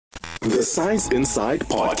The Science Inside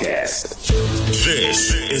Podcast.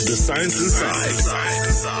 This is The Science Inside.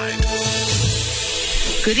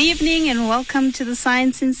 Good evening and welcome to The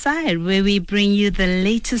Science Inside, where we bring you the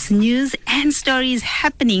latest news and stories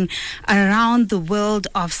happening around the world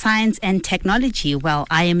of science and technology. Well,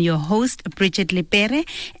 I am your host, Bridget Lepere,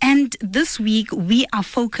 and this week we are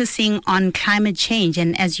focusing on climate change.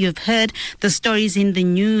 And as you've heard the stories in the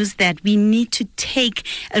news, that we need to take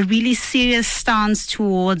a really serious stance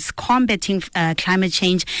towards combating climate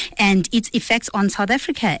change and its effects on South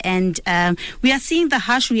Africa. And we are seeing the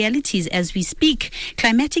harsh realities as we speak.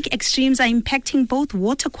 Climatic extremes are impacting both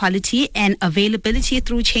water quality and availability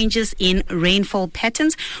through changes in rainfall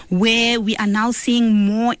patterns, where we are now seeing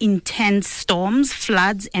more intense storms,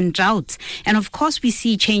 floods, and droughts. And of course, we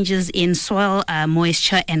see changes in soil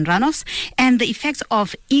moisture and runoffs, and the effects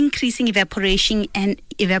of increasing evaporation and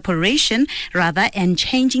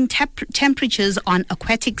changing temperatures on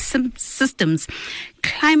aquatic systems.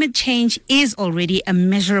 Climate change is already a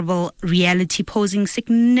measurable reality, posing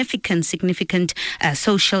significant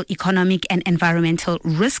social, economic, and environmental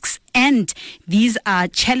risks. And these are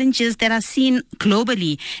challenges that are seen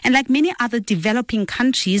globally. And like many other developing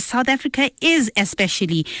countries, South Africa is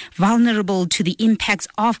especially vulnerable to the impacts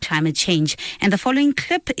of climate change. And the following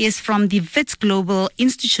clip is from the WITS Global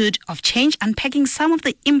Institute of Change, unpacking some of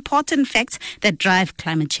the important facts that drive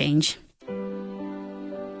climate change.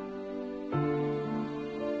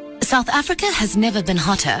 South Africa has never been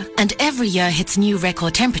hotter, and every year hits new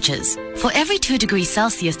record temperatures. For every 2 degrees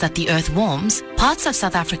Celsius that the Earth warms, parts of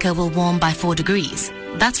South Africa will warm by 4 degrees.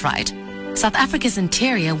 That's right. South Africa's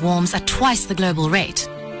interior warms at twice the global rate.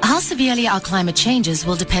 How severely our climate changes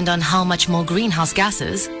will depend on how much more greenhouse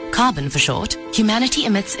gases, carbon for short, humanity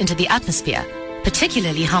emits into the atmosphere,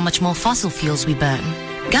 particularly how much more fossil fuels we burn.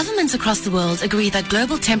 Governments across the world agree that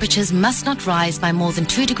global temperatures must not rise by more than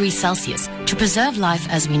 2 degrees Celsius to preserve life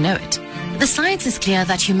as we know it. The science is clear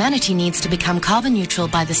that humanity needs to become carbon neutral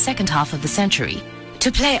by the second half of the century.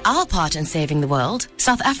 To play our part in saving the world,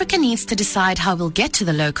 South Africa needs to decide how we'll get to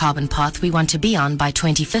the low-carbon path we want to be on by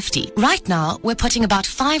 2050. Right now, we're putting about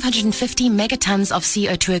 550 megatons of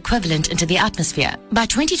CO2 equivalent into the atmosphere. By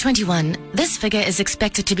 2021, this figure is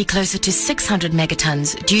expected to be closer to 600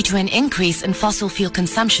 megatons due to an increase in fossil fuel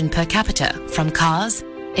consumption per capita from cars,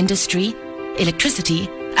 industry, electricity,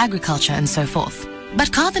 agriculture, and so forth.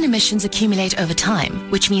 But carbon emissions accumulate over time,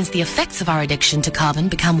 which means the effects of our addiction to carbon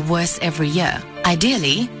become worse every year.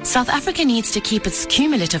 Ideally, South Africa needs to keep its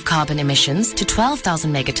cumulative carbon emissions to 12,000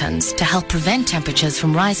 megatons to help prevent temperatures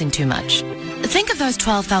from rising too much. Think of those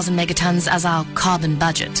 12,000 megatons as our carbon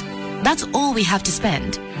budget. That's all we have to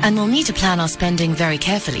spend, and we'll need to plan our spending very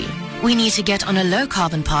carefully. We need to get on a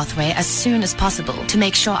low-carbon pathway as soon as possible to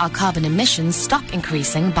make sure our carbon emissions stop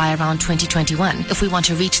increasing by around 2021 if we want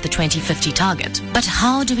to reach the 2050 target. But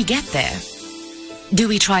how do we get there? Do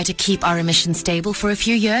we try to keep our emissions stable for a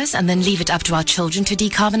few years and then leave it up to our children to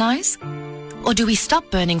decarbonize? Or do we stop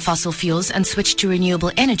burning fossil fuels and switch to renewable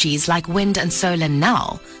energies like wind and solar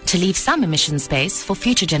now to leave some emission space for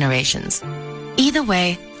future generations? Either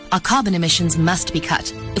way, our carbon emissions must be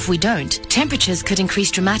cut. If we don't, temperatures could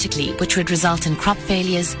increase dramatically, which would result in crop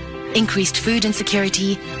failures, increased food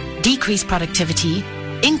insecurity, decreased productivity,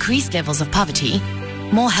 increased levels of poverty,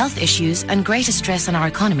 more health issues, and greater stress on our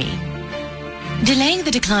economy. Delaying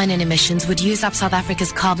the decline in emissions would use up South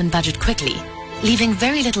Africa's carbon budget quickly, leaving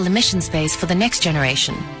very little emission space for the next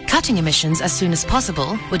generation. Cutting emissions as soon as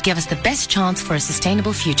possible would give us the best chance for a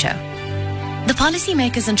sustainable future. The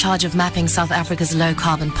policymakers in charge of mapping South Africa's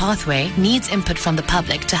low-carbon pathway needs input from the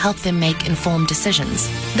public to help them make informed decisions.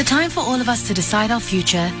 The time for all of us to decide our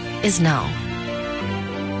future is now.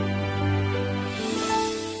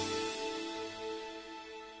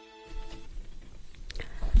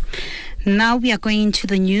 Now we are going into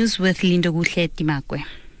the news with Lindokuhle Timakwe.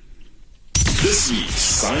 This week's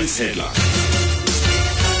Science Headline.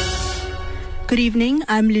 Good evening,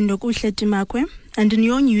 I'm Lindokuhle Timakwe. And in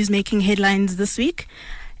your news making headlines this week,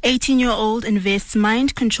 18-year-old invests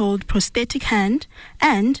mind-controlled prosthetic hand,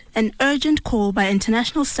 and an urgent call by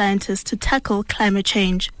international scientists to tackle climate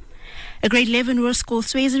change. A grade 11 Hoërskool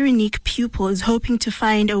Swezeruniek pupil is hoping to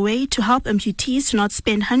find a way to help amputees to not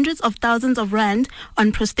spend hundreds of thousands of rand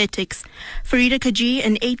on prosthetics. Farida Kaji,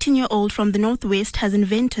 an 18-year-old from the Northwest, has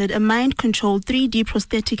invented a mind-controlled 3D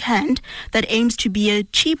prosthetic hand that aims to be a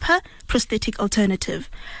cheaper prosthetic alternative.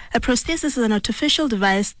 A prosthesis is an artificial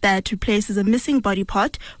device that replaces a missing body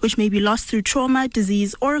part, which may be lost through trauma,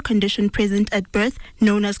 disease, or a condition present at birth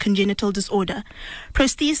known as congenital disorder.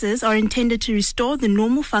 Prostheses are intended to restore the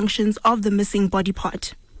normal functions of the missing body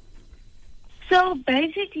part. So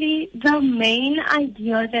basically, the main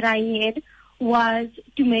idea that I had was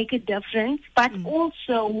to make a difference, but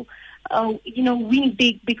also, win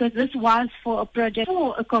big, because this was for a project,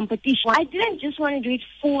 for a competition. I didn't just want to do it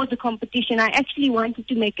for the competition. I actually wanted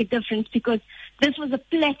to make a difference because this was a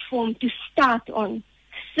platform to start on.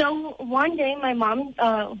 So one day my mom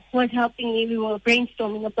was helping me. We were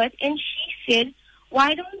brainstorming a bit, and she said,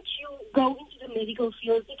 why don't you go into the medical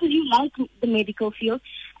field, because you like the medical field,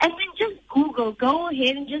 and then just go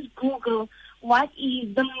ahead and just Google what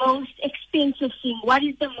is the most expensive thing, what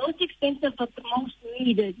is the most expensive but the most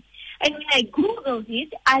needed. And when I Googled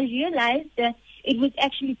it, I realized that it was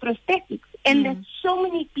actually prosthetics, and that so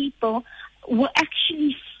many people were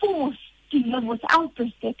actually forced to live without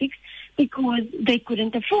prosthetics because they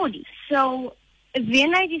couldn't afford it. So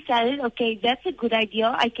then I decided, okay, that's a good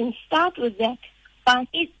idea. I can start with that. But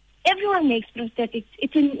everyone makes prosthetics.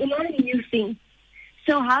 It's not a new thing.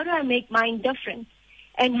 So how do I make mine different?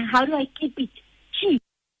 And how do I keep it cheap?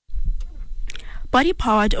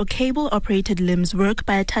 Body-powered or cable-operated limbs work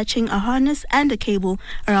by attaching a harness and a cable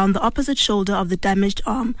around the opposite shoulder of the damaged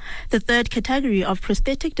arm. The third category of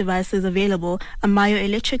prosthetic devices available are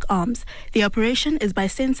myoelectric arms. The operation is by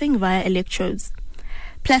sensing via electrodes.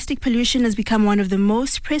 Plastic pollution has become one of the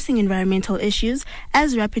most pressing environmental issues,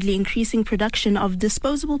 as rapidly increasing production of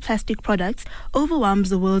disposable plastic products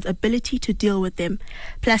overwhelms the world's ability to deal with them.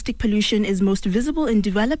 Plastic pollution is most visible in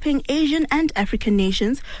developing Asian and African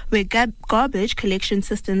nations, where garbage collection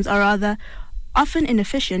systems are rather often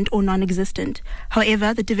inefficient or non-existent.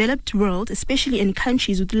 However, the developed world, especially in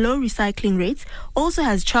countries with low recycling rates, also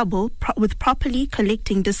has trouble with properly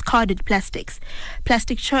collecting discarded plastics.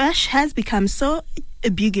 Plastic trash has become so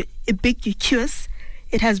ubiquitous,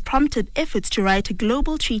 it has prompted efforts to write a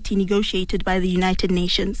global treaty negotiated by the United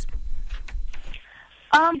Nations.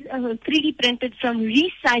 3D printed from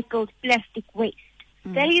recycled plastic waste.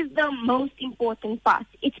 That is the most important part.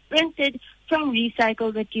 It's printed from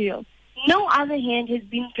recycled material. No other hand has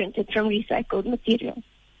been printed from recycled material.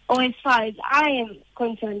 Or as far as I am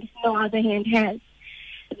concerned, no other hand has.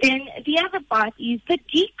 Then the other part is the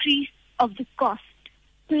decrease of the cost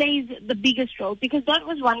plays the biggest role, because that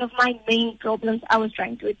was one of my main problems I was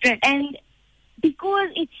trying to address. And because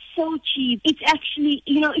it's so cheap, it's actually,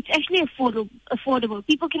 affordable.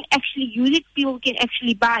 People can actually use it, people can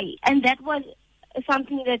actually buy it. And that was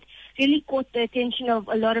something that really caught the attention of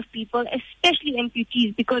a lot of people, especially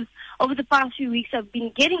amputees, because over the past few weeks I've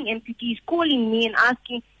been getting amputees calling me and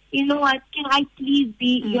asking, you know what, can I please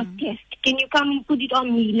be your test? Can you come and put it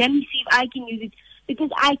on me? Let me see if I can use it,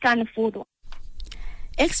 because I can't afford one.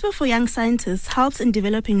 Expo for Young Scientists helps in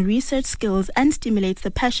developing research skills and stimulates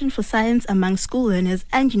the passion for science among school learners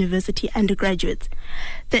and university undergraduates.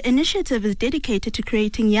 The initiative is dedicated to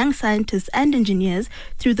creating young scientists and engineers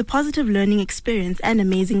through the positive learning experience and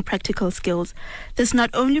amazing practical skills. This not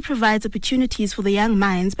only provides opportunities for the young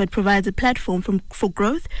minds, but provides a platform for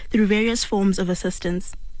growth through various forms of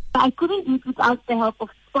assistance. I couldn't do it without the help of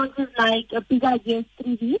sponsors like Big Ideas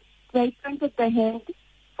 3D. They printed the hand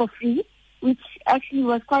for free, which actually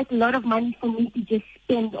was quite a lot of money for me to just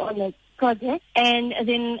spend on a project. And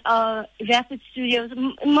then Rapid Studios,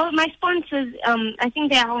 my sponsors, I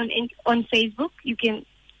think they are on Facebook. You can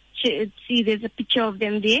see there's a picture of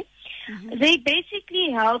them there. They basically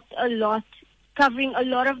helped a lot, covering a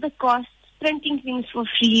lot of the costs, printing things for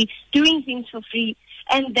free, doing things for free.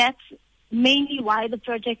 And that's mainly why the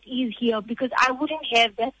project is here, because I wouldn't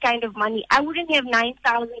have that kind of money. I wouldn't have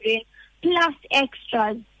 9,000 Rand plus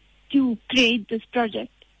extras to create this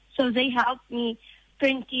project. So they helped me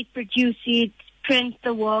print it, produce it, print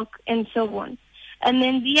the work, and so on. And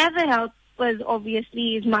then the other help was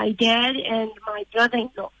obviously my dad and my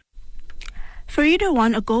brother-in-law. Farida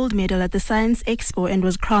won a gold medal at the Science Expo and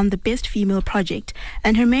was crowned the best female project,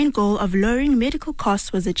 and her main goal of lowering medical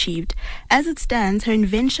costs was achieved. As it stands, her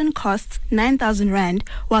invention costs 9,000 Rand,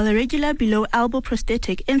 while a regular below-elbow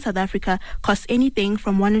prosthetic in South Africa costs anything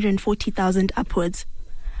from 140,000 upwards.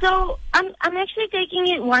 So I'm actually taking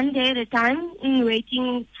it one day at a time and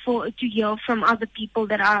waiting to hear from other people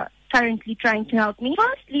that are currently trying to help me.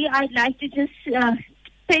 Firstly, I'd like to just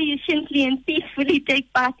patiently and peacefully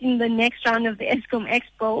take part in the next round of the Eskom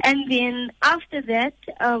Expo. And then after that,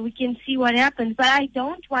 we can see what happens. But I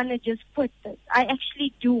don't want to just quit this. I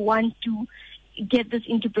actually do want to get this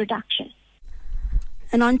into production.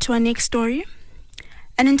 And on to our next story.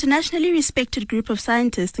 An internationally respected group of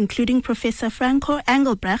scientists, including Professor Franco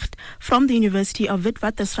Engelbrecht from the University of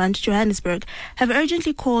Witwatersrand, Johannesburg, have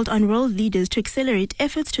urgently called on world leaders to accelerate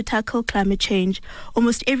efforts to tackle climate change.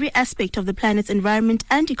 Almost every aspect of the planet's environment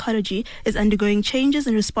and ecology is undergoing changes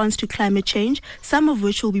in response to climate change, some of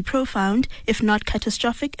which will be profound, if not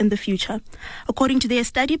catastrophic, in the future. According to their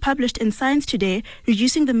study published in Science Today,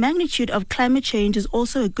 reducing the magnitude of climate change is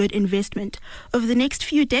also a good investment. Over the next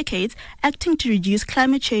few decades, acting to reduce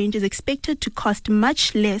climate change is expected to cost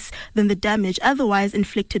much less than the damage otherwise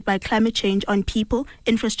inflicted by climate change on people,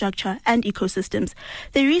 infrastructure, and ecosystems.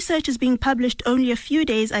 The research is being published only a few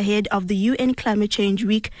days ahead of the UN Climate Change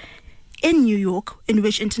Week in New York, in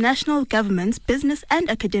which international governments, business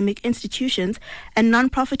and academic institutions, and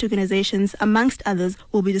non-profit organizations, amongst others,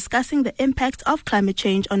 will be discussing the impacts of climate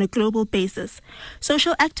change on a global basis.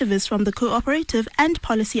 Social activists from the Cooperative and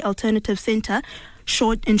Policy Alternative Center,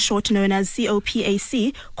 in short known as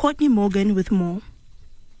COPAC, Courtney Morgan with more.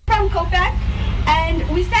 From COPAC, and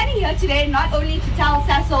we're standing here today not only to tell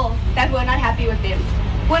Sasol that we're not happy with them.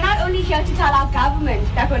 We're not only here to tell our government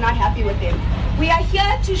that we're not happy with them. We are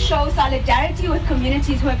here to show solidarity with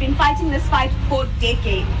communities who have been fighting this fight for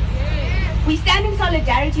decades. We stand in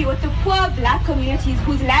solidarity with the poor black communities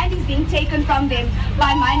whose land is being taken from them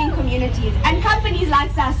by mining communities and companies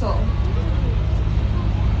like Sasol.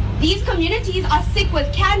 These communities are sick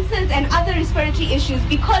with cancers and other respiratory issues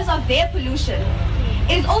because of their pollution.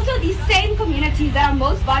 It is also these same communities that are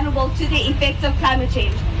most vulnerable to the effects of climate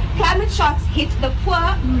change. Climate shocks hit the poor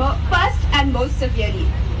first and most severely.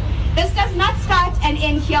 This does not start and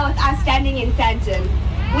end here with us standing in Sandton.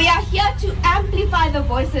 We are here to amplify the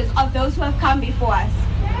voices of those who have come before us.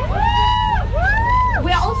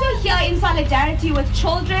 We are also here in solidarity with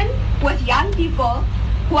children, with young people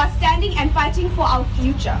who are standing and fighting for our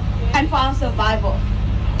future and for our survival.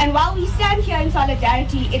 And while we stand here in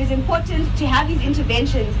solidarity, it is important to have these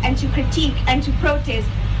interventions and to critique and to protest,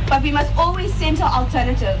 but we must always center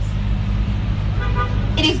alternatives.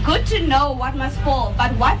 It is good to know what must fall,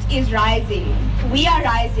 but what is rising? We are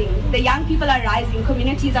rising, the young people are rising,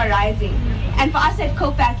 communities are rising. And for us at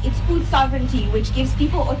COPAC, it's food sovereignty, which gives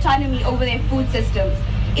people autonomy over their food systems.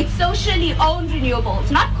 It's socially owned renewables,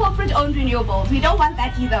 not corporate owned renewables. We don't want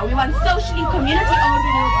that either. We want socially community owned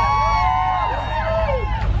renewables,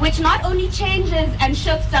 which not only changes and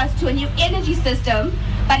shifts us to a new energy system,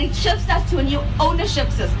 but it shifts us to a new ownership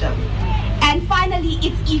system. And finally,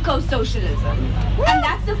 it's eco-socialism. And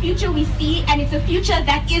that's the future we see, and it's a future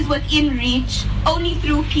that is within reach only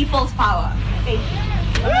through people's power. Thank you.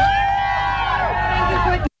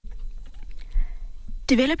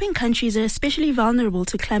 Developing countries are especially vulnerable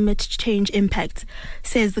to climate change impacts,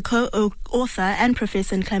 says the co-author and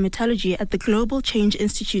professor in climatology at the Global Change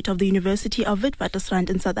Institute of the University of Witwatersrand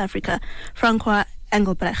in South Africa, Franco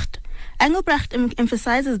Engelbrecht. Engelbrecht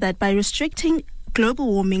emphasizes that by restricting global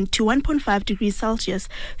warming to 1.5 degrees Celsius,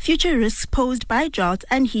 future risks posed by droughts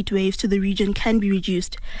and heat waves to the region can be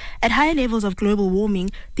reduced. At higher levels of global warming,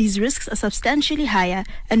 these risks are substantially higher,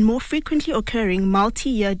 and more frequently occurring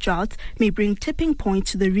multi-year droughts may bring tipping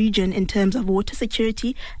points to the region in terms of water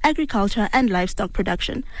security, agriculture, and livestock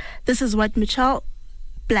production. This is what Michelle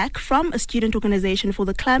Black from a student organization for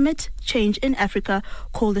the climate change in Africa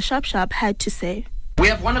called the Sharp Sharp had to say. We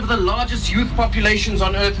have one of the largest youth populations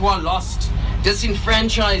on earth who are lost,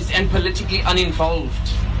 disenfranchised, and politically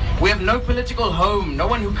uninvolved. We have no political home, no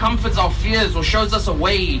one who comforts our fears or shows us a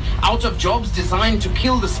way out of jobs designed to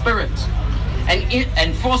kill the spirit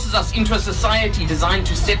and forces us into a society designed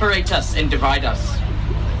to separate us and divide us.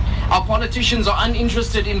 Our politicians are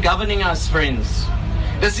uninterested in governing us, friends.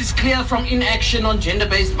 This is clear from inaction on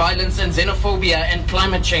gender-based violence and xenophobia and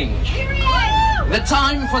climate change. The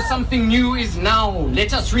time for something new is now.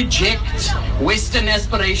 Let us reject Western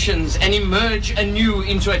aspirations and emerge anew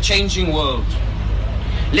into a changing world.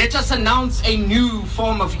 Let us announce a new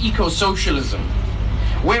form of eco-socialism,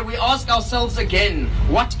 where we ask ourselves again,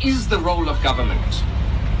 what is the role of government?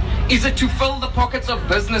 Is it to fill the pockets of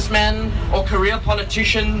businessmen or career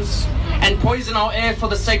politicians and poison our air for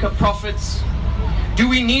the sake of profits? Do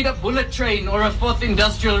we need a bullet train or a fourth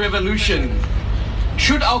industrial revolution?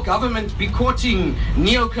 Should our government be courting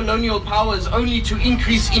neo-colonial powers only to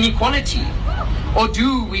increase inequality? Or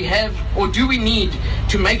do we need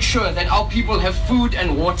to make sure that our people have food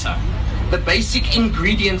and water, the basic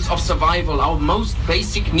ingredients of survival, our most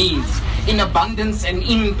basic needs, in abundance and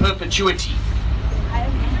in perpetuity?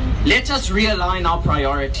 Let us realign our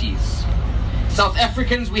priorities. South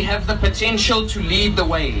Africans, we have the potential to lead the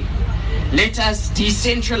way. Let us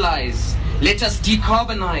decentralize, let us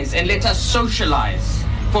decarbonize, and let us socialize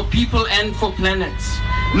for people and for planets.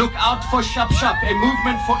 Look out for Shap Shap, a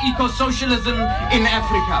movement for eco-socialism in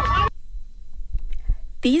Africa.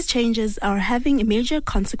 These changes are having major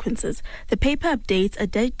consequences. The paper updates a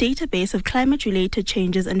database of climate-related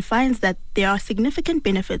changes and finds that there are significant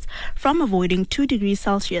benefits from avoiding 2 degrees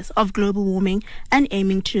Celsius of global warming and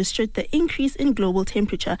aiming to restrict the increase in global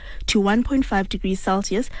temperature to 1.5 degrees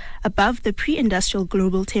Celsius above the pre-industrial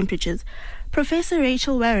global temperatures. Professor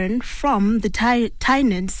Rachel Warren from the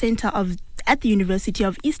Tynard Centre at the University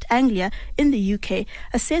of East Anglia in the UK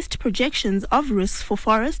assessed projections of risks for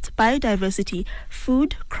forests, biodiversity,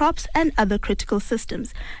 food, crops and other critical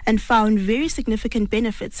systems and found very significant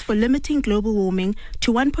benefits for limiting global warming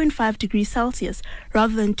to 1.5 degrees Celsius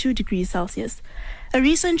rather than 2 degrees Celsius. A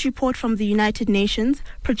recent report from the United Nations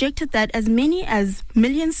projected that as many as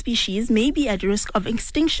million species may be at risk of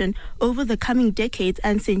extinction over the coming decades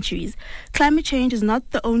and centuries. Climate change is not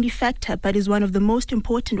the only factor, but is one of the most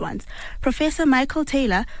important ones. Professor Michael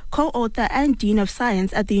Taylor, co-author and Dean of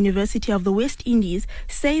Science at the University of the West Indies,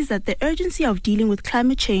 says that the urgency of dealing with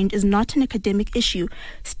climate change is not an academic issue,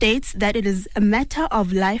 states that it is a matter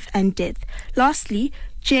of life and death. Lastly,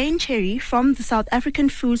 Jane Cherry from the South African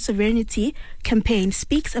Food Sovereignty Campaign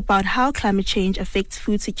speaks about how climate change affects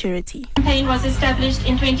food security. The campaign was established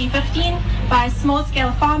in 2015 by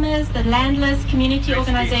small-scale farmers, the landless, community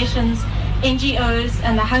organizations, NGOs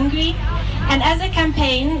and the hungry. And as a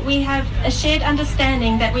campaign, we have a shared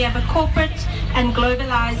understanding that we have a corporate and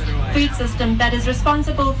globalized food system that is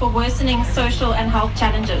responsible for worsening social and health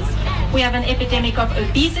challenges. We have an epidemic of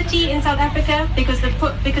obesity in South Africa because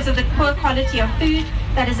of the poor quality of food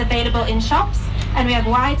that is available in shops, and we have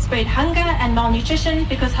widespread hunger and malnutrition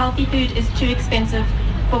because healthy food is too expensive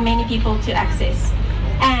for many people to access.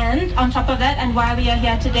 And on top of that, and why we are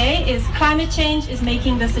here today, is climate change is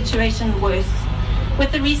making the situation worse.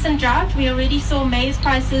 With the recent drought, we already saw maize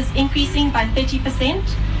prices increasing by 30%.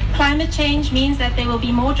 Climate change means that there will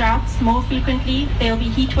be more droughts more frequently, there will be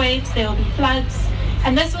heat waves, there will be floods,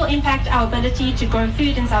 and this will impact our ability to grow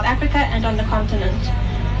food in South Africa and on the continent.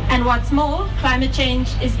 And what's more, climate change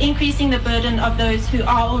is increasing the burden of those who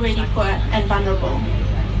are already poor and vulnerable.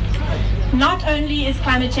 Not only is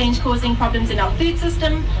climate change causing problems in our food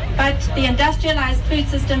system, but the industrialized food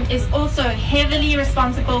system is also heavily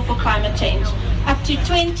responsible for climate change. Up to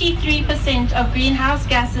 23% of greenhouse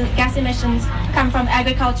gas emissions come from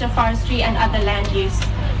agriculture, forestry and other land use.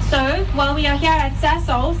 So while we are here at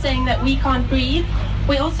Sasol saying that we can't breathe,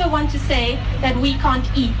 we also want to say that we can't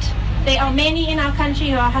eat. There are many in our country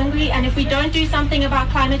who are hungry, and if we don't do something about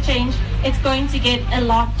climate change, it's going to get a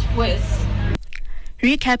lot worse.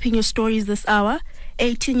 Recapping your stories this hour,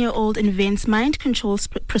 18-year-old invents mind-controlled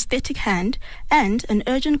prosthetic hand and an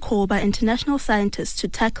urgent call by international scientists to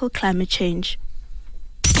tackle climate change.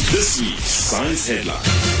 This week's Science Headline.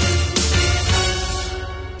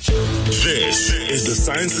 This is the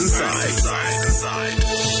Science Inside.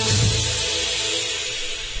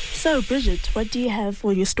 So, Bridget, what do you have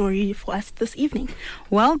for your story for us this evening?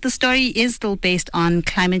 Well, the story is still based on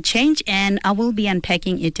climate change, and I will be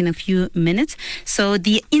unpacking it in a few minutes. So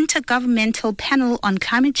the Intergovernmental Panel on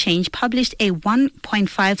Climate Change published a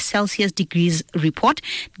 1.5 Celsius degrees report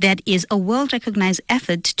that is a world-recognized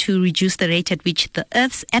effort to reduce the rate at which the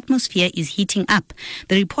Earth's atmosphere is heating up.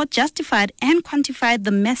 The report justified and quantified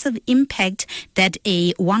the massive impact that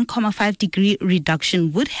a 1.5 degree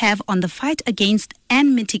reduction would have on the fight against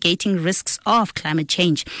and mitigating risks of climate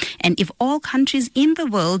change. And if all countries in the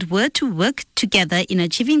world were to work together in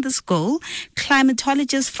achieving this goal,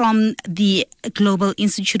 climatologist from the Global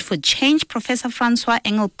Institute for Change, Professor Francois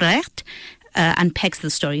Engelbrecht, unpacks the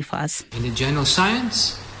story for us. In the journal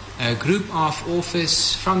Science, a group of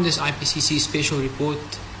authors from this IPCC special report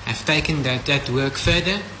have taken that work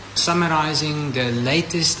further, summarizing the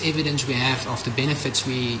latest evidence we have of the benefits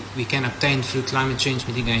we can obtain through climate change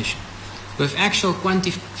mitigation, with actual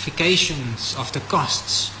quantifications of the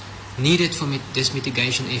costs needed for this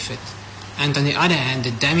mitigation effort, and on the other hand,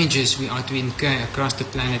 the damages we are to incur across the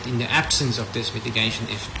planet in the absence of this mitigation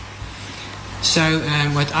effort. So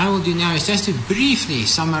what I will do now is just to briefly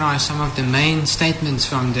summarize some of the main statements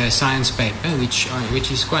from the science paper,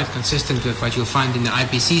 which is quite consistent with what you'll find in the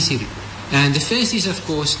IPCC report. And the first is, of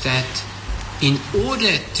course, that in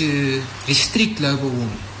order to restrict global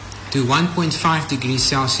warming to 1.5 degrees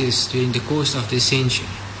Celsius during the course of this century,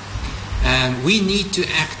 we need to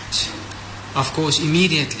act, of course,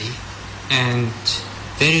 immediately and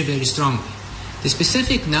very, very strongly. The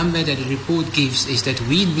specific number that the report gives is that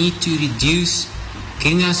we need to reduce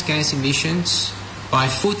greenhouse gas emissions by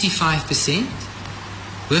 45%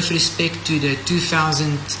 with respect to the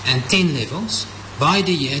 2010 levels by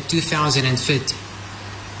the year 2030.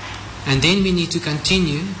 And then we need to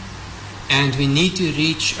continue, and we need to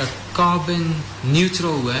reach a carbon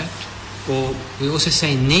neutral world, or we also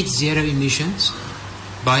say net zero emissions,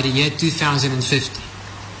 by the year 2050.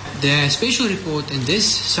 The special report in this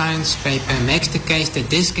science paper makes the case that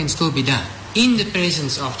this can still be done in the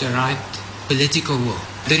presence of the right political will.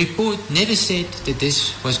 The report never said that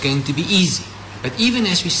this was going to be easy, but even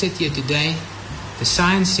as we sit here today, the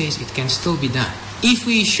science says it can still be done. If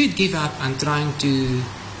we should give up on trying to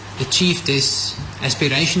achieve this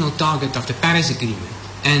aspirational target of the Paris Agreement,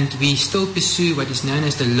 and we still pursue what is known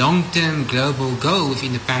as the long-term global goal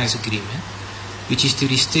within the Paris Agreement, which is to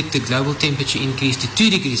restrict the global temperature increase to 2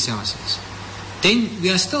 degrees Celsius, then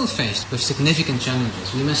we are still faced with significant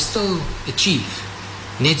challenges. We must still achieve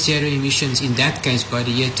net zero emissions in that case by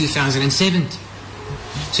the year 2070.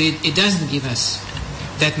 So it doesn't give us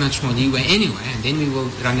that much more leeway anyway, and then we will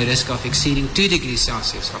run the risk of exceeding 2 degrees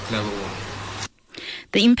Celsius of global warming.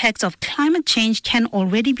 The impacts of climate change can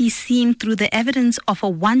already be seen through the evidence of a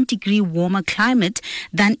 1 degree warmer climate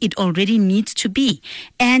than it already needs to be.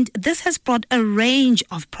 And this has brought a range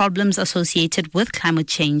of problems associated with climate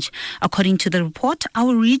change. According to the report,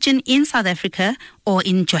 our region in South Africa, or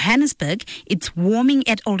in Johannesburg, it's warming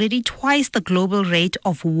at already twice the global rate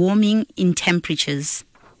of warming in temperatures.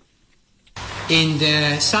 In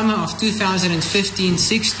the summer of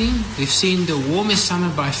 2015-16, we've seen the warmest summer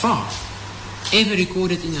by far ever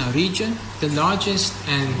recorded in our region, the largest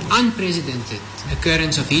and unprecedented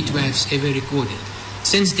occurrence of heat waves ever recorded.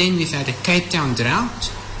 Since then, we've had a Cape Town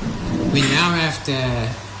drought. We now have a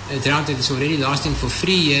drought that is already lasting for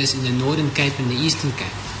 3 years in the Northern Cape and the Eastern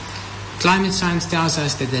Cape. Climate science tells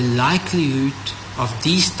us that the likelihood of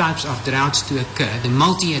these types of droughts to occur, the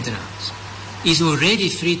multi-year droughts, is already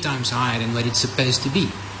 3 times higher than what it's supposed to be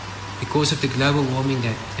because of the global warming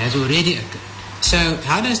that has already occurred. So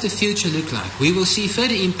how does the future look like? We will see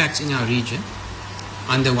further impacts in our region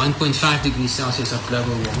under 1.5 degrees Celsius of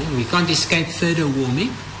global warming. We can't escape further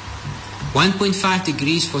warming. 1.5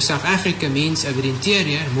 degrees for South Africa means over the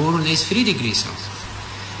interior more or less 3 degrees Celsius.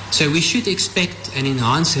 So we should expect an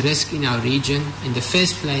enhanced risk in our region in the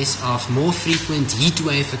first place of more frequent heat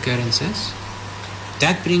wave occurrences.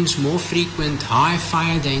 That brings more frequent high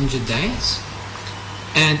fire danger days.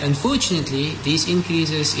 And unfortunately, these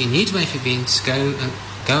increases in heatwave events go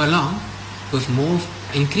along with more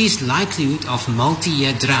increased likelihood of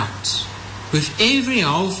multi-year droughts. With every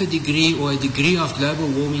half a degree or a degree of global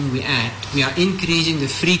warming we add, we are increasing the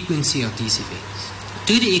frequency of these events.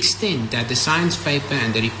 To the extent that the science paper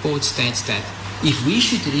and the report states that if we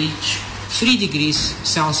should reach 3 degrees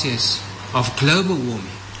Celsius of global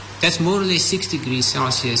warming, that's more or less 6 degrees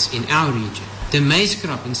Celsius in our region, the maize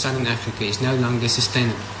crop in southern Africa is no longer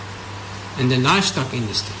sustainable. And the livestock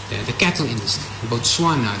industry, the cattle industry, in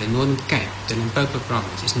Botswana, the Northern Cape, the Limpopo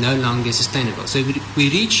province, is no longer sustainable. So we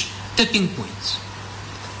reach tipping points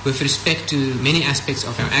with respect to many aspects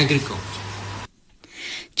of our agriculture.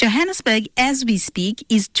 Johannesburg, as we speak,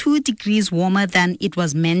 is 2 degrees warmer than it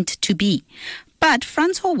was meant to be. But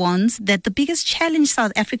Francois warns that the biggest challenge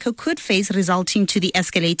South Africa could face resulting to the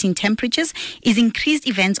escalating temperatures is increased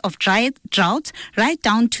events of droughts, right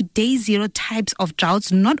down to day zero types of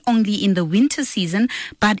droughts, not only in the winter season,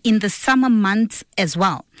 but in the summer months as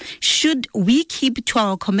well. Should we keep to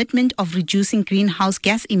our commitment of reducing greenhouse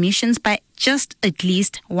gas emissions by just at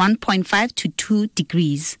least 1.5 to 2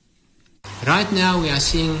 degrees? Right now we are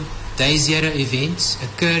seeing day zero events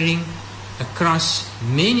occurring across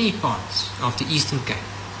many parts of the Eastern Cape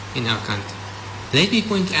in our country. Let me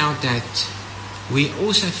point out that we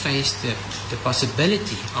also face the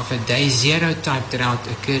possibility of a day zero type drought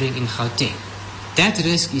occurring in Gauteng. That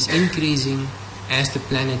risk is increasing as the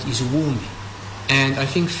planet is warming. And I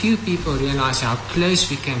think few people realize how close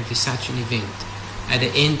we came to such an event at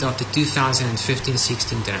the end of the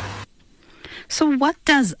 2015-16 drought. So what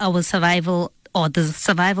does our survival or the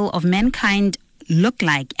survival of mankind look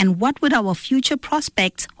like, and what would our future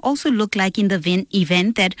prospects also look like in the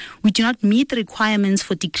event that we do not meet the requirements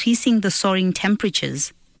for decreasing the soaring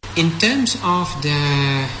temperatures? In terms of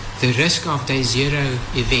the risk of day zero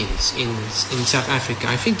events in South Africa,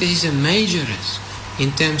 I think this is a major risk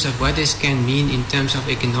in terms of what this can mean in terms of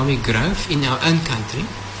economic growth in our own country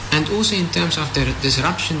and also in terms of the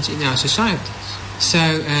disruptions in our societies. So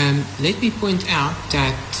let me point out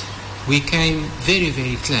that we came very,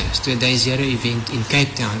 very close to a day zero event in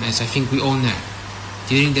Cape Town, as I think we all know,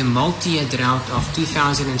 during the multi-year drought of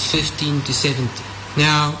 2015 to 17.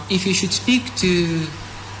 Now, if you should speak to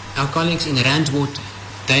our colleagues in Randwater,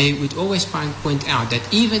 they would always point out that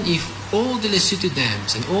even if all the Lesotho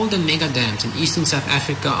dams and all the mega dams in eastern South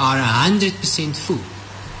Africa are 100% full,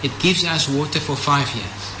 it gives us water for 5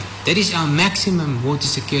 years. That is our maximum water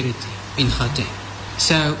security in Gauteng.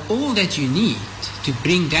 So all that you need to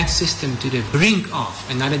bring that system to the brink of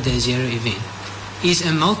another day zero event is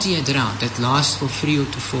a multi-year drought that lasts for 3 or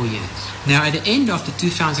 4 years. Now, at the end of the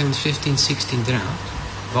 2015-16 drought,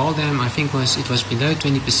 Vaal Dam, I think it was below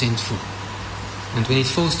 20% full. And when it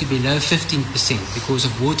falls to below 15% because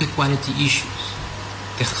of water quality issues,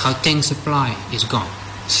 the Gauteng supply is gone.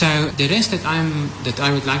 So the rest that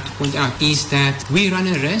I would like to point out is that we run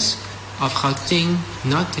a risk of Gauteng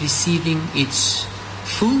not receiving its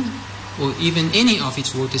full or even any of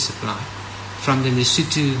its water supply from the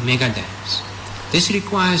Lesotho mega dams. This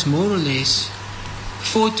requires more or less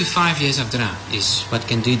 4 to 5 years of drought is what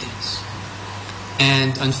can do this.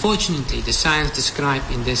 And unfortunately, the science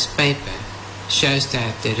described in this paper shows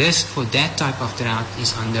that the risk for that type of drought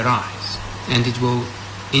is on the rise. And it will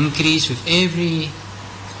increase with every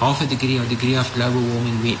half a degree or degree of global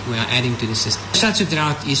warming we are adding to the system. Such a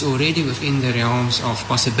drought is already within the realms of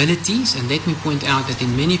possibilities, and let me point out that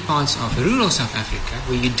in many parts of rural South Africa,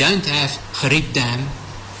 where you don't have Geriep Dam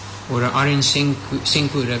or an Orange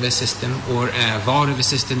Senku river system or a Vaal river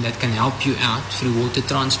system that can help you out through water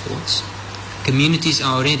transports, communities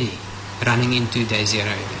are already running into day zero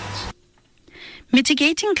events.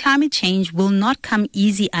 Mitigating climate change will not come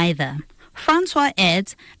easy either. Francois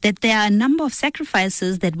adds that there are a number of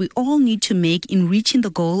sacrifices that we all need to make in reaching the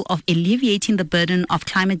goal of alleviating the burden of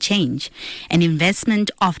climate change. An investment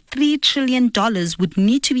of $3 trillion would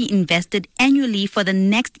need to be invested annually for the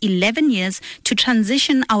next 11 years to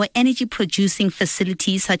transition our energy-producing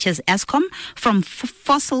facilities such as Eskom from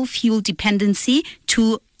fossil fuel dependency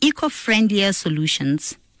to eco-friendlier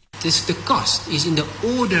solutions. The cost is in the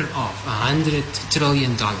order of $100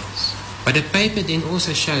 trillion. But the paper then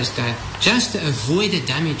also shows that just the avoided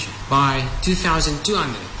damage by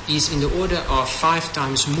 2,200 is in the order of 5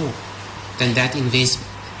 times more than that investment.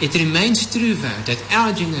 It remains true, though, that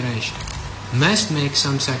our generation must make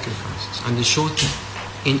some sacrifices on the short term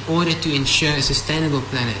in order to ensure a sustainable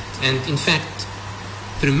planet and, in fact,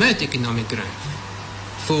 promote economic growth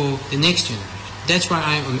for the next generation. That's why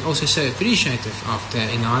I am also so appreciative of the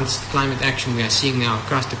enhanced climate action we are seeing now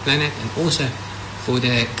across the planet, and also for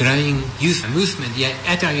the growing youth movement here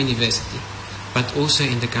at our university, but also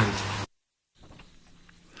in the country.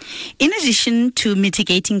 In addition to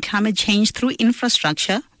mitigating climate change through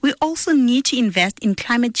infrastructure, we also need to invest in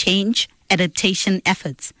climate change adaptation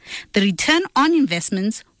efforts. The return on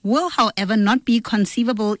investments will, however, not be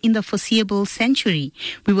conceivable in the foreseeable century.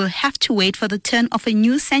 We will have to wait for the turn of a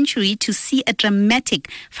new century to see a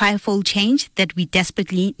dramatic fivefold change that we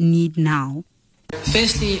desperately need now.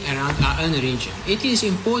 Firstly, around our own region, it is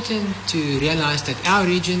important to realize that our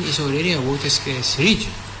region is already a water scarce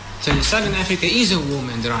region. So Southern Africa is a warm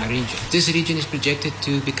and dry region. This region is projected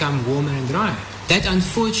to become warmer and drier. That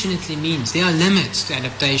unfortunately means there are limits to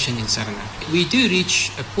adaptation in Southern Africa. We do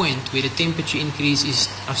reach a point where the temperature increase is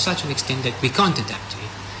of such an extent that we can't adapt to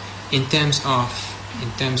it in terms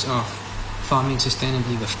of farming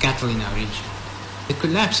sustainably with cattle in our region. The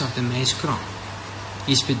collapse of the maize crop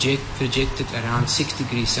is projected around 6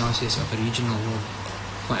 degrees Celsius of regional warming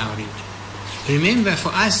for our region. Remember, for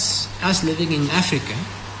us living in Africa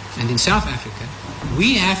and in South Africa,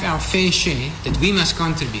 we have our fair share that we must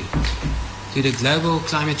contribute to the global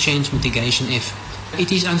climate change mitigation effort.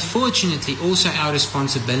 It is unfortunately also our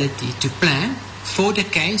responsibility to plan for the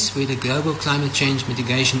case where the global climate change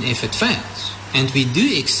mitigation effort fails, and we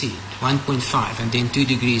do exceed 1.5 and then 2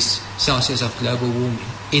 degrees Celsius of global warming.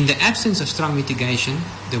 In the absence of strong mitigation,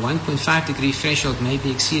 the 1.5 degree threshold may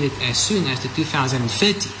be exceeded as soon as the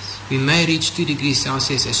 2030s. We may reach 2 degrees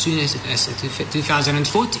Celsius as soon as the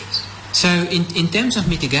 2040s. So in terms of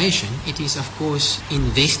mitigation, it is of course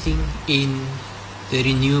investing in the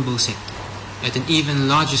renewable sector at an even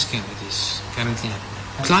larger scale that is currently happening.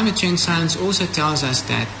 Climate change science also tells us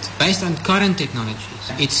that based on current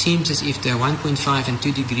technologies, it seems as if the 1.5 and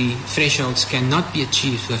 2 degree thresholds cannot be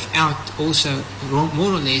achieved without also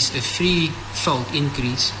more or less a threefold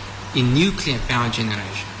increase in nuclear power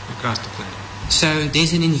generation across the planet. So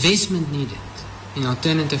there's an investment needed in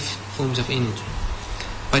alternative forms of energy.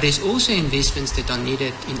 But there's also investments that are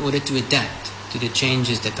needed in order to adapt to the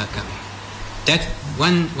changes that are coming. That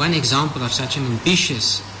one example of such an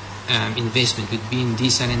ambitious investment would be in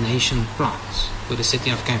desalination plants for the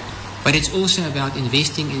city of Cape Town. But it's also about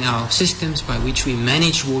investing in our systems by which we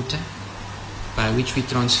manage water, by which we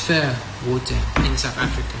transfer water in South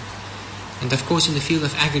Africa. And of course, in the field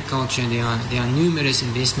of agriculture, there are numerous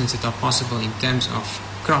investments that are possible in terms of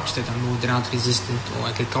crops that are more drought resistant or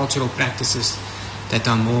agricultural practices that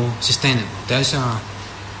are more sustainable. Those are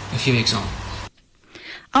a few examples.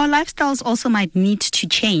 Our lifestyles also might need to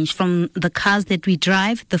change, from the cars that we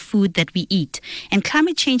drive, the food that we eat. And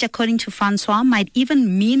climate change, according to Francois, might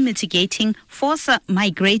even mean migrating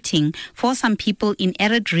for some people in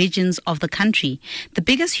arid regions of the country. The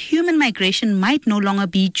biggest human migration might no longer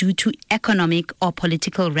be due to economic or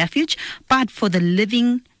political refuge, but for the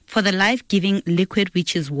life-giving liquid,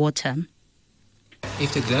 which is water.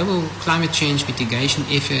 If the global climate change mitigation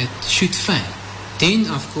effort should fail, then,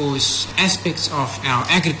 of course, aspects of our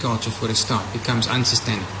agriculture, for a start, becomes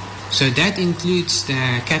unsustainable. So that includes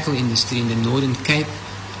the cattle industry in the Northern Cape,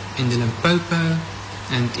 in the Limpopo,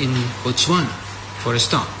 and in Botswana, for a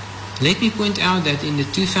start. Let me point out that in the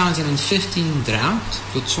 2015 drought,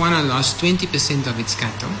 Botswana lost 20% of its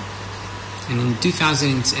cattle, and in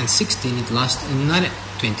 2016 it lost another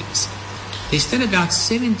 20%. There's still about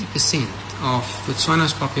 70% of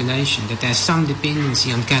Botswana's population that has some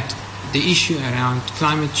dependency on cattle. The issue around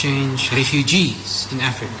climate change, refugees in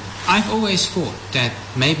Africa. I've always thought that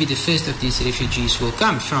maybe the first of these refugees will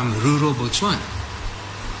come from rural Botswana.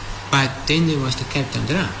 But then there was the Cape Town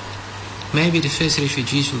drought. Maybe the first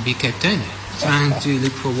refugees will be Cape Townians, trying to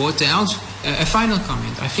look for water elsewhere. A final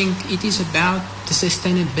comment. I think it is about the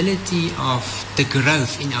sustainability of the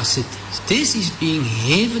growth in our cities. This is being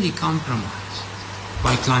heavily compromised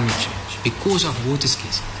by climate change because of water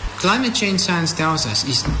scarcity. Climate change science tells us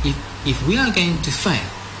is if we are going to fail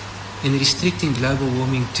in restricting global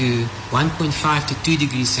warming to 1.5 to 2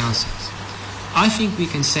 degrees Celsius, I think we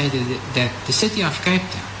can say that the city of Cape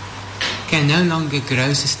Town can no longer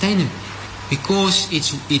grow sustainably because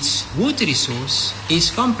its water resource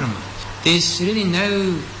is compromised. There's really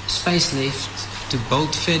no space left to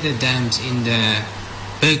build further dams in the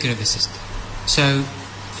Berg River system. So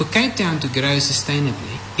for Cape Town to grow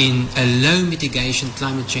sustainably in a low mitigation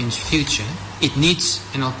climate change future, it needs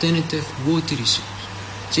an alternative water resource.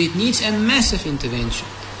 So it needs a massive intervention,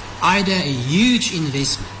 either a huge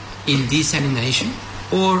investment in desalination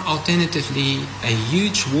or alternatively a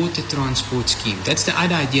huge water transport scheme. That's the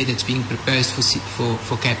other idea that's being proposed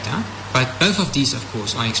for Cape Town. But both of these, of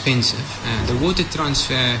course, are expensive. The water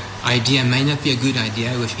transfer idea may not be a good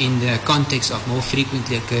idea within the context of more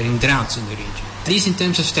frequently occurring droughts in the region. At least in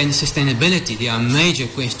terms of sustainability, there are major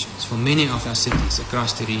questions for many of our cities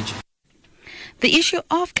across the region. The issue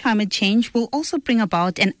of climate change will also bring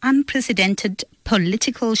about an unprecedented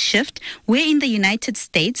political shift, where in the United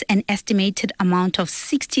States an estimated amount of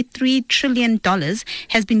 $63 trillion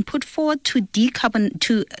has been put forward to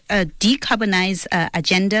decarbonize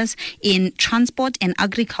agendas in transport and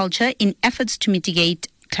agriculture in efforts to mitigate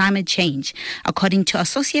climate change. According to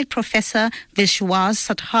Associate Professor Vishwas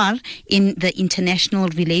Sathar in the International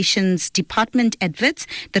Relations Department at WITS,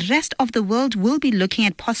 the rest of the world will be looking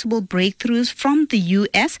at possible breakthroughs from the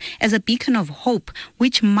US as a beacon of hope,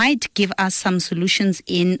 which might give us some solutions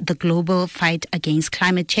in the global fight against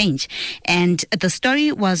climate change. And the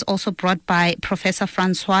story was also brought by Professor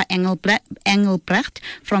Francois Engelbrecht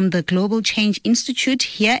from the Global Change Institute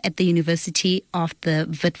here at the University of the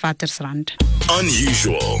Witwatersrand.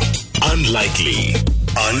 Unusual, unlikely,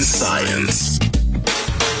 unscience.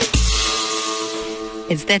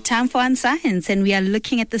 It's that time for Unscience, and we are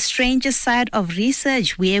looking at the strangest side of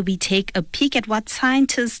research, where we take a peek at what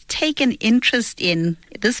scientists take an interest in.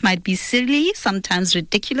 This might be silly, sometimes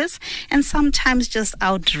ridiculous, and sometimes just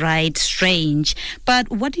outright strange. But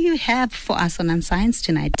what do you have for us on Unscience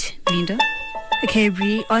tonight, Linda? Okay,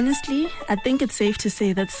 Brie, honestly, I think it's safe to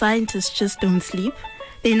say that scientists just don't sleep.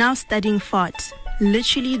 They're now studying FART,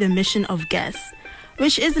 literally the mission of gas,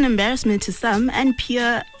 which is an embarrassment to some and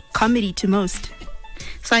pure comedy to most.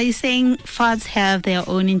 So are you saying FARTs have their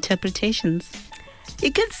own interpretations?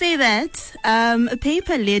 You could say that. A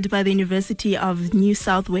paper led by the University of New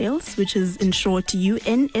South Wales, which is in short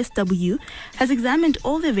UNSW, has examined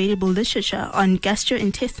all the available literature on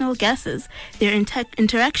gastrointestinal gases, their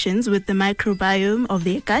interactions with the microbiome of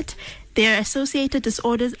their gut, their associated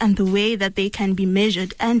disorders, and the way that they can be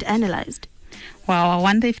measured and analyzed. Wow, I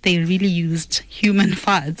wonder if they really used human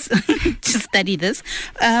farts to study this.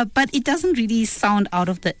 But it doesn't really sound out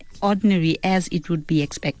of the ordinary as it would be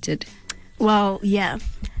expected. Well, yeah.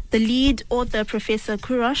 The lead author, Professor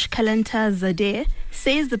Kurosh Kalanta-Zadeh,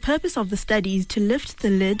 says the purpose of the study is to lift the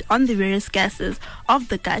lid on the various gases of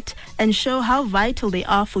the gut and show how vital they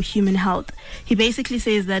are for human health. He basically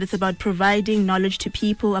says that it's about providing knowledge to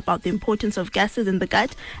people about the importance of gases in the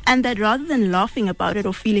gut, and that rather than laughing about it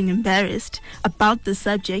or feeling embarrassed about the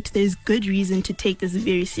subject, there's good reason to take this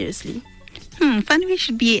very seriously. Funny we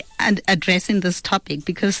should be addressing this topic,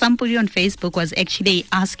 because somebody on Facebook was actually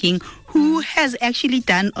asking who has actually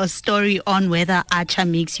done a story on whether acha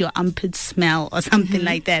makes your armpits smell or something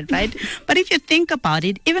like that, right? But if you think about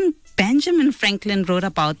it, even Benjamin Franklin wrote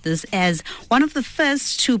about this as one of the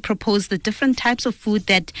first to propose the different types of food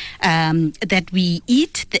that we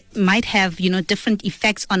eat that might have, different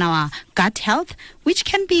effects on our gut health, which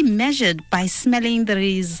can be measured by smelling the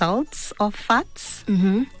results of fats.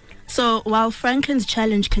 Mm-hmm. So while Franklin's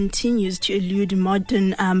challenge continues to elude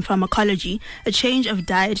modern pharmacology, a change of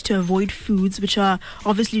diet to avoid foods which are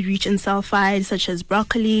obviously rich in sulfides, such as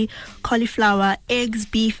broccoli, cauliflower, eggs,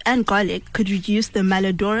 beef, and garlic, could reduce the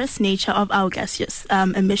malodorous nature of our gaseous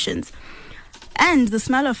emissions. And the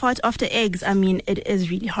smell of fat after eggs, it is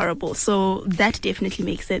really horrible. So that definitely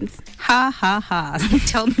makes sense. Ha, ha, ha.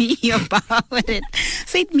 Tell me about it.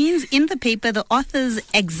 So it means in the paper, the authors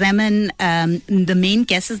examine the main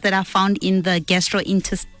gases that are found in the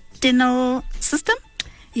gastrointestinal system.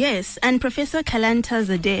 Yes, and Professor Kalanta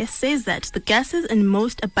Zadeh says that the gases in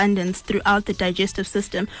most abundance throughout the digestive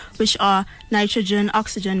system, which are nitrogen,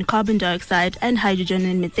 oxygen, carbon dioxide, and hydrogen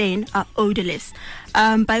and methane, are odorless.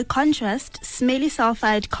 By contrast, smelly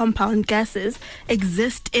sulfide compound gases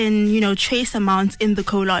exist in, trace amounts in the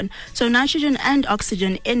colon. So nitrogen and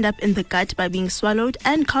oxygen end up in the gut by being swallowed,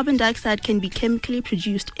 and carbon dioxide can be chemically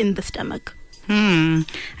produced in the stomach.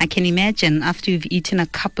 I can imagine after you've eaten a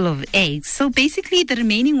couple of eggs. So basically the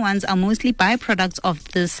remaining ones are mostly byproducts of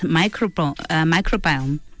this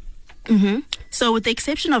microbiome. Mm-hmm. So with the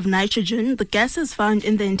exception of nitrogen, the gases found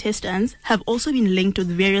in the intestines have also been linked with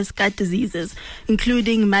various gut diseases,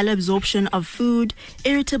 including malabsorption of food,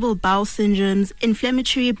 irritable bowel syndromes,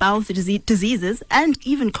 inflammatory bowel diseases, and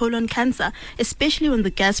even colon cancer, especially when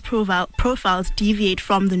the gas profiles deviate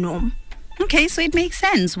from the norm. Okay, so it makes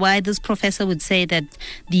sense why this professor would say that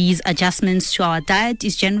these adjustments to our diet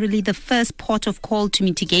is generally the first port of call to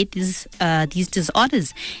mitigate these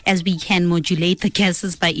disorders, as we can modulate the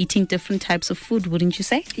gases by eating different types of food, wouldn't you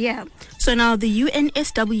say? Yeah. So now the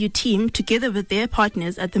UNSW team, together with their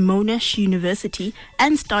partners at the Monash University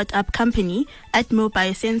and startup company Atmo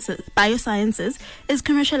Biosciences, is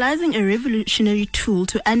commercializing a revolutionary tool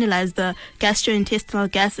to analyze the gastrointestinal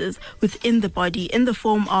gases within the body in the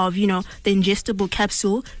form of, the ingestible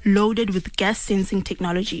capsule loaded with gas sensing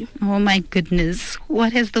technology. Oh my goodness,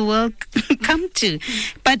 what has the world come to?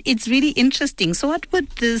 But it's really interesting. So what would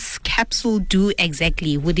this capsule do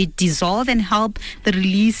exactly? Would it dissolve and help the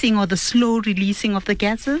releasing or the slow releasing of the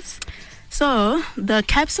gases? So the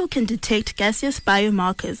capsule can detect gaseous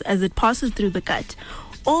biomarkers as it passes through the gut,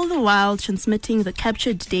 all the while transmitting the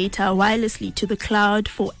captured data wirelessly to the cloud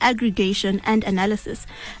for aggregation and analysis.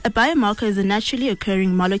 A biomarker is a naturally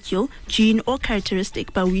occurring molecule, gene, or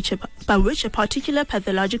characteristic by which a particular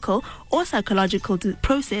pathological or psychological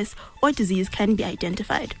process or disease can be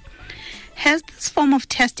identified. Has this form of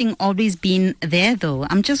testing always been there, though?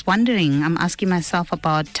 I'm just wondering, I'm asking myself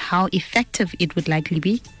about how effective it would likely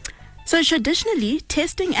be. So traditionally,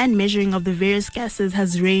 testing and measuring of the various gases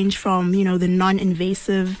has ranged from, the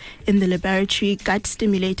non-invasive in the laboratory, gut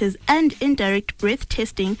stimulators, and indirect breath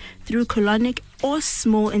testing through colonic or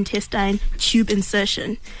small intestine tube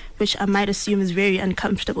insertion, which I might assume is very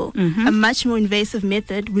uncomfortable. Mm-hmm. A much more invasive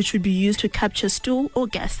method which would be used to capture stool or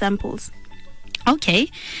gas samples. Okay,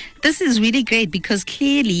 this is really great because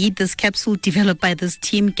clearly this capsule developed by this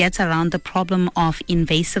team gets around the problem of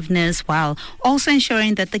invasiveness while also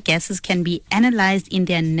ensuring that the gases can be analyzed in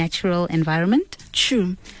their natural environment.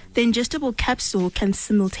 True. The ingestible capsule can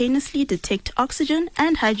simultaneously detect oxygen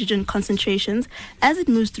and hydrogen concentrations as it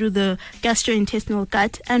moves through the gastrointestinal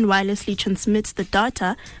gut and wirelessly transmits the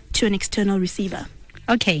data to an external receiver.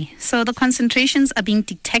 Okay, so the concentrations are being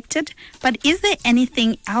detected, but is there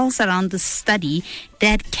anything else around the study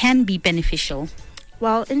that can be beneficial?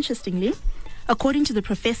 Well, interestingly, according to the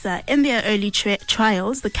professor, in their early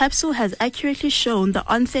trials, the capsule has accurately shown the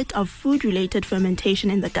onset of food-related fermentation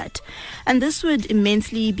in the gut. And this would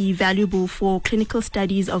immensely be valuable for clinical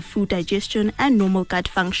studies of food digestion and normal gut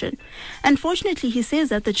function. Unfortunately, he says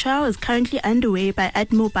that the trial is currently underway by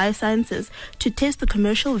Atmo Biosciences to test the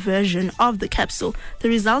commercial version of the capsule, the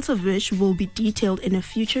results of which will be detailed in a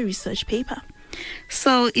future research paper.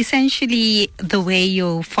 So essentially, the way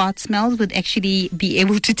your fart smells would actually be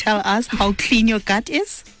able to tell us how clean your gut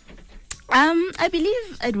is? I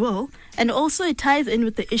believe it will, and also it ties in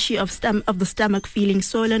with the issue of the stomach feeling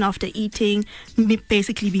swollen after eating,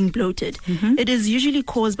 basically being bloated. It is usually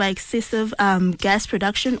caused by excessive gas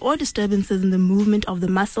production or disturbances in the movement of the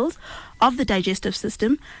muscles of the digestive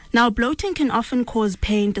system. Now, bloating can often cause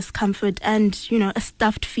pain, discomfort, and a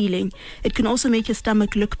stuffed feeling. It can also make your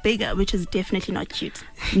stomach look bigger, which is definitely not cute.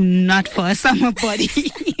 Not for a summer body.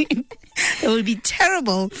 It would be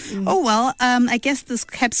terrible. Oh, well, I guess this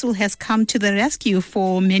capsule has come to the rescue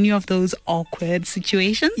for many of those awkward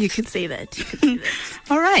situations. You could say that.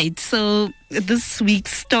 All right. So this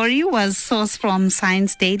week's story was sourced from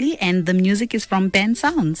Science Daily, and the music is from Ben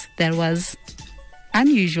Sounds. There was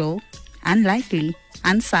Unusual, Unlikely,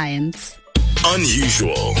 Unscience.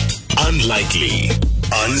 Unusual, Unlikely,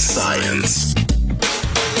 Unscience.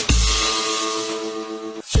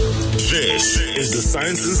 This is the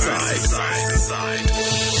Science Inside.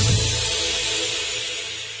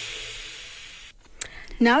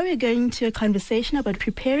 Now we're going to a conversation about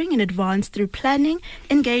preparing in advance through planning,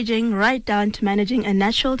 engaging, right down to managing a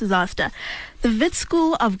natural disaster. The Wits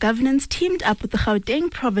School of Governance teamed up with the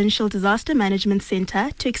Gauteng Provincial Disaster Management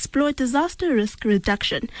Centre to explore disaster risk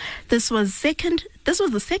reduction. This was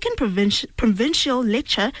the second provincial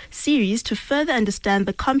lecture series to further understand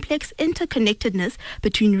the complex interconnectedness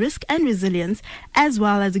between risk and resilience, as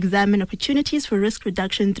well as examine opportunities for risk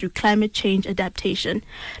reduction through climate change adaptation.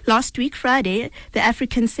 Last week, Friday, the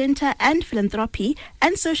African Centre and Philanthropy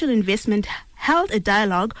and Social Investment held a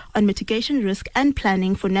dialogue on mitigation risk and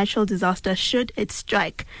planning for natural disaster should it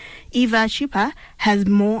strike. Eva Chupa has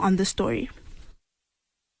more on the story.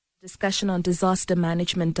 Discussion on disaster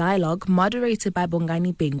management dialogue, moderated by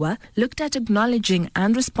Bongani Bengwa, looked at acknowledging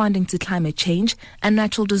and responding to climate change and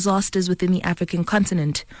natural disasters within the African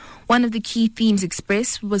continent. One of the key themes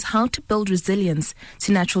expressed was how to build resilience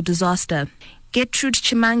to natural disaster. Gertrude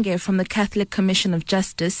Chimange from the Catholic Commission of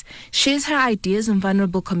Justice shares her ideas on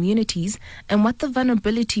vulnerable communities and what the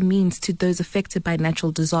vulnerability means to those affected by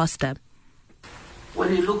natural disaster.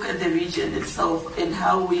 When you look at the region itself and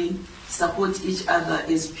how we support each other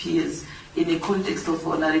as peers in a context of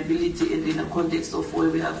vulnerability and in a context of where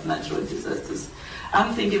we have natural disasters.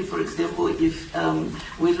 I'm thinking, for example, if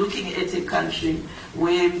we're looking at a country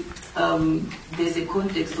where there's a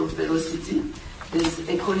context of velocity, there's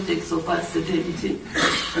a context of uncertainty,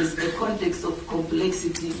 there's a context of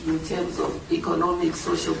complexity in terms of economic,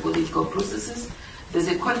 social, political processes, there's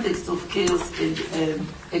a context of chaos and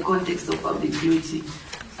a context of ambiguity.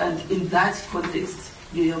 And in that context,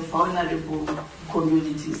 you have vulnerable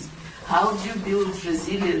communities. How do you build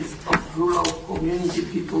resilience of rural community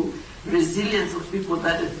people, resilience of people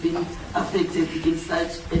that have been affected in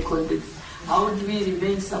such a context? How do we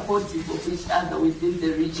remain supportive of each other within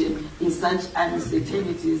the region in such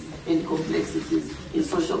uncertainties and complexities in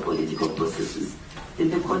social political processes in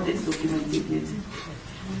the context of human dignity?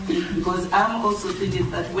 Because I'm also thinking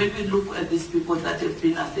that when we look at these people that have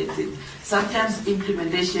been affected, sometimes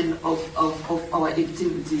implementation of our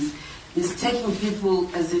activities is taking people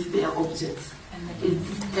as if they are objects.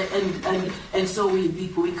 And so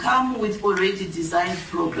we come with already designed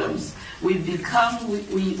programs. We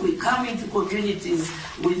come into communities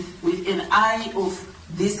with an eye of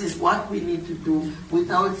this is what we need to do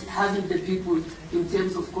without having the people in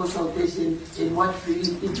terms of consultation and what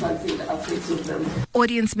really impacts and affects them.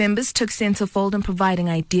 Audience members took centerfold in providing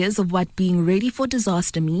ideas of what being ready for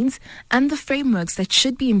disaster means and the frameworks that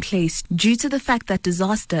should be in place due to the fact that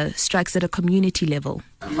disaster strikes at a community level.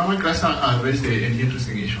 Mama Grasa raised an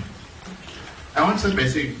interesting issue. I want to start by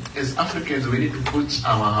saying, as Africans, we need to put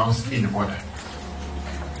our house in order.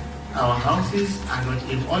 Our houses are not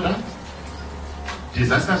in order.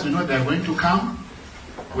 Disasters, we know they are going to come.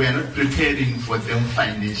 We are not preparing for them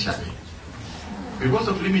financially. Because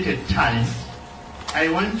of limited time, I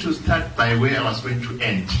want to start by where I was going to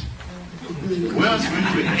end. Where I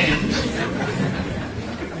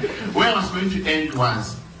was going to end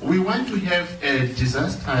was, we want to have a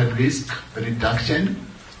disaster risk reduction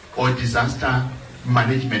or disaster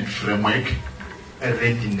management framework, a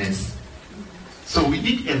readiness. So we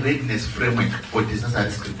need a readiness framework for disaster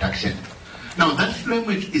risk reduction. Now that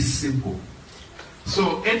framework is simple.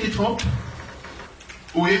 So at the top,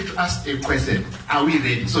 we have to ask a question, are we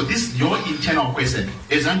ready? So this is your internal question.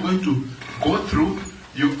 As I'm going to go through,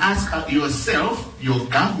 you ask yourself, your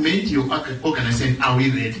government, your organization, are we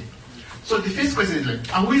ready? So the first question is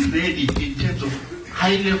like, are we ready in terms of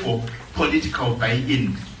high-level political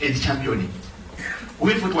buy-in and championing?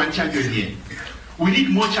 We've got one champion here. We need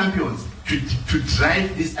more champions to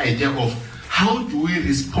drive this idea of how do we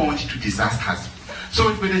respond to disasters. So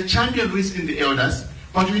we've got a champion who is in the elders,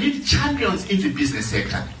 but we need champions in the business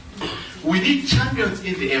sector. We need champions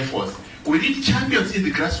in the Air Force. We need champions in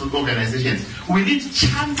the grassroots organizations. We need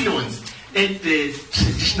champions at the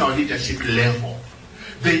traditional leadership level.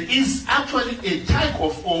 There is actually a tug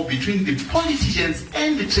of war between the politicians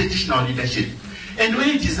and the traditional leadership. And when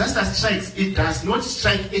a disaster strikes, it does not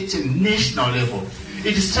strike at a national level.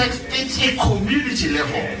 It strikes at a community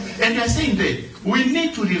level. And they are saying that we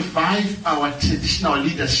need to revive our traditional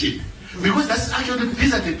leadership. Because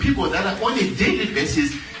these are the people that are on a daily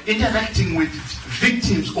basis interacting with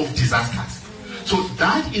victims of disasters. So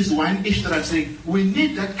that is one issue that I'm saying we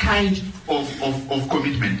need that kind of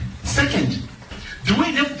commitment. Second, do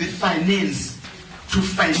we have the finance to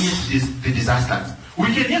finance the disasters?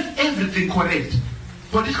 We can have everything correct,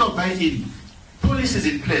 political buy-in, policies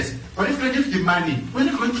in place, but if we don't have the money, we're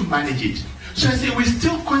not going to manage it. So I say we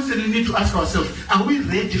still constantly need to ask ourselves, are we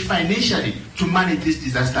ready financially to manage these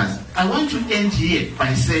disasters? I want to end here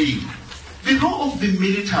by saying the role of the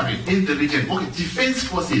military in the region, okay, defense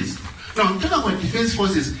forces. Now, talking about defense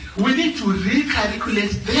forces, we need to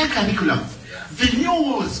recalculate their curriculum. The new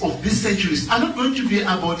wars of these centuries are not going to be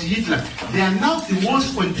about Hitler. They are now the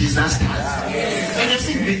wars on disasters. And I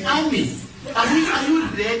think the army, are you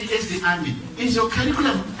ready as the army? Is your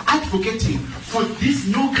curriculum advocating for these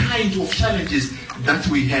new kinds of challenges that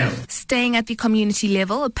we have? Staying at the community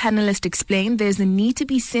level, a panelist explained there's a need to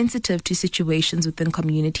be sensitive to situations within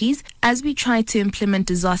communities as we try to implement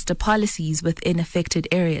disaster policies within affected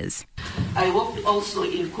areas. I worked also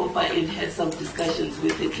in Kopa and had some discussions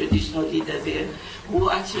with a traditional leader there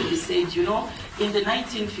who actually said, in the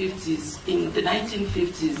 1950s,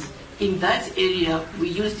 in that area, we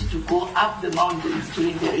used to go up the mountains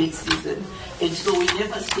during the rain season, and so we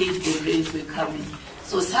never stayed when rains were coming.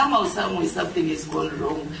 So somehow, somewhere, something has gone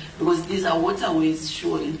wrong because these are waterways,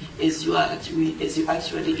 surely, as you actually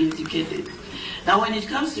indicated. Now, when it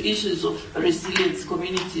comes to issues of resilience,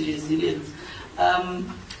 community resilience, and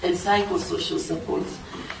psychosocial support,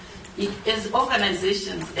 as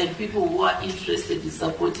organizations and people who are interested in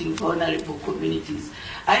supporting vulnerable communities,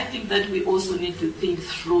 I think that we also need to think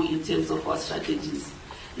through in terms of our strategies.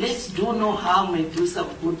 Let's do no harm and do some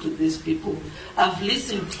good to these people. I've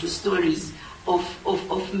listened to stories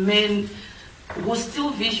of men who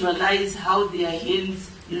still visualize how their hands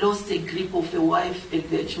lost a grip of a wife and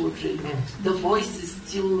their children. The voice is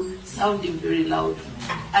still sounding very loud.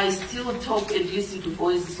 I still talk and listen to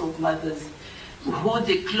voices of mothers who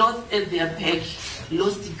the cloth at their back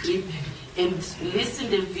lost grip and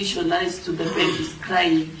listen and visualize to the babies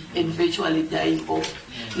crying and virtually dying off.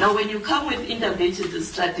 Now, when you come with interventions and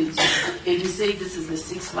strategies and you say this is a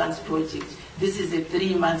 6 months project, this is a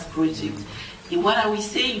 3 months project, what are we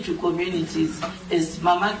saying to communities? As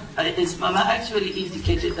Mama actually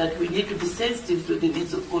indicated, that we need to be sensitive to the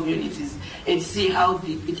needs of communities and see how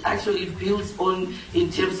it actually builds on in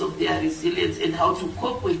terms of their resilience and how to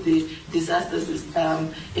cope with the disasters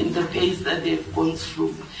and the pains that they've gone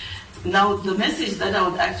through. Now, the message that I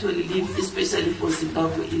would actually leave, especially for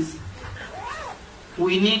Zimbabwe, is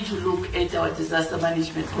we need to look at our disaster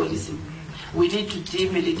management policy. We need to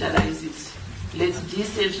demilitarize it. Let's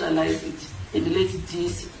decentralize it. And let's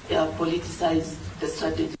politicize the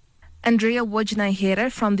strategy. Andrea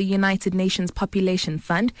Wojnahera from the United Nations Population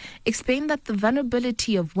Fund explained that the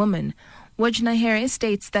vulnerability of women. Wojnahera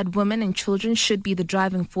states that women and children should be the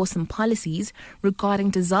driving force in policies regarding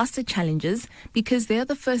disaster challenges because they are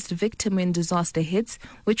the first victim when disaster hits,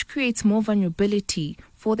 which creates more vulnerability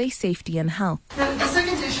for their safety and health. The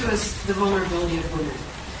second issue is the vulnerability of women.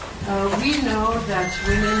 We know that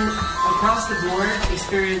women across the board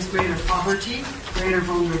experience greater poverty, greater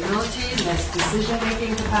vulnerability, less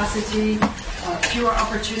decision-making capacity, fewer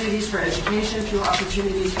opportunities for education, fewer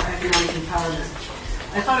opportunities for economic empowerment.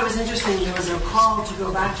 I thought it was interesting there was a call to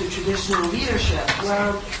go back to traditional leadership.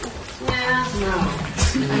 Well, no. I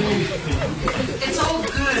mean, it's all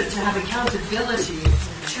good to have accountability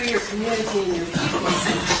to your community and your people,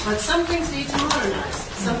 but some things need to modernize.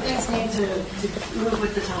 Some things need to move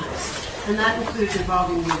with the times, and that includes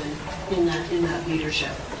involving women in that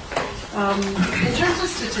leadership. In terms of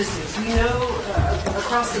statistics, we know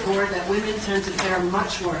across the board that women tend to fare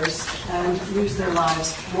much worse and lose their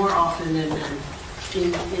lives more often than men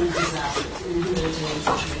in disasters, in humanitarian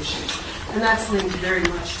situations. And that's linked very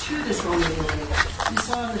much to this vulnerability. You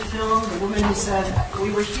saw in the film the woman who said, we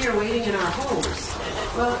were here waiting in our homes.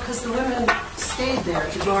 Well, because the women stayed there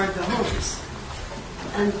to guard the homes.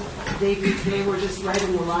 And they were just right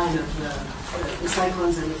in the line of the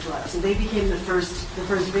cyclones and the floods. And they became the first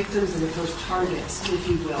victims and the first targets, if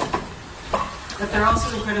you will. But they're also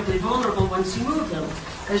incredibly vulnerable once you move them.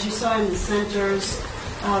 As you saw in the centers,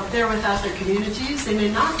 They're without their communities. They may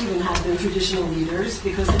not even have their traditional leaders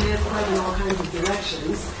because they may have fled in all kinds of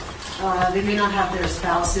directions. They may not have their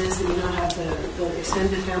spouses. They may not have the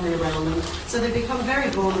extended family around them. So they become very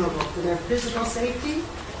vulnerable for their physical safety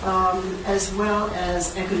as well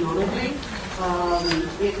as economically.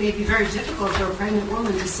 It may be very difficult for a pregnant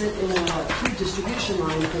woman to sit in a food distribution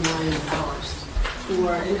line for 9 hours,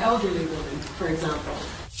 or an elderly woman, for example.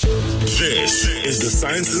 This is the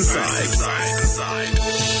Science Inside.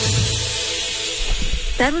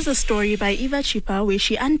 That was a story by Eva Chippa where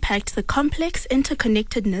she unpacked the complex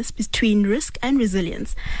interconnectedness between risk and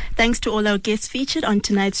resilience. Thanks to all our guests featured on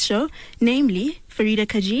tonight's show, namely Farida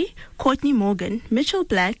Kaji, Courtney Morgan, Mitchell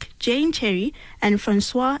Black, Jane Cherry, and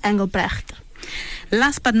Francois Engelbrecht.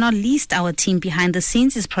 Last but not least, our team behind the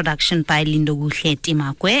scenes is production by Lindokuhle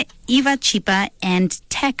Timakwe, Eva Chippa, and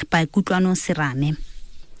tech by Kutlwano Sirame.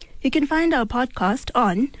 You can find our podcast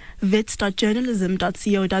on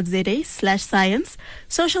wits.journalism.co.za/science,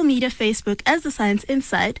 social media, Facebook as The Science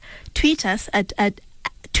Inside, tweet us at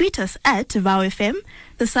VowFM.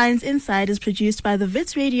 The Science Inside is produced by the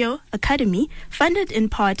Wits Radio Academy, funded in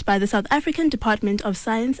part by the South African Department of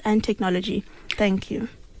Science and Technology. Thank you.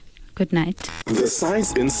 Good night. The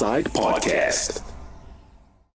Science Inside Podcast.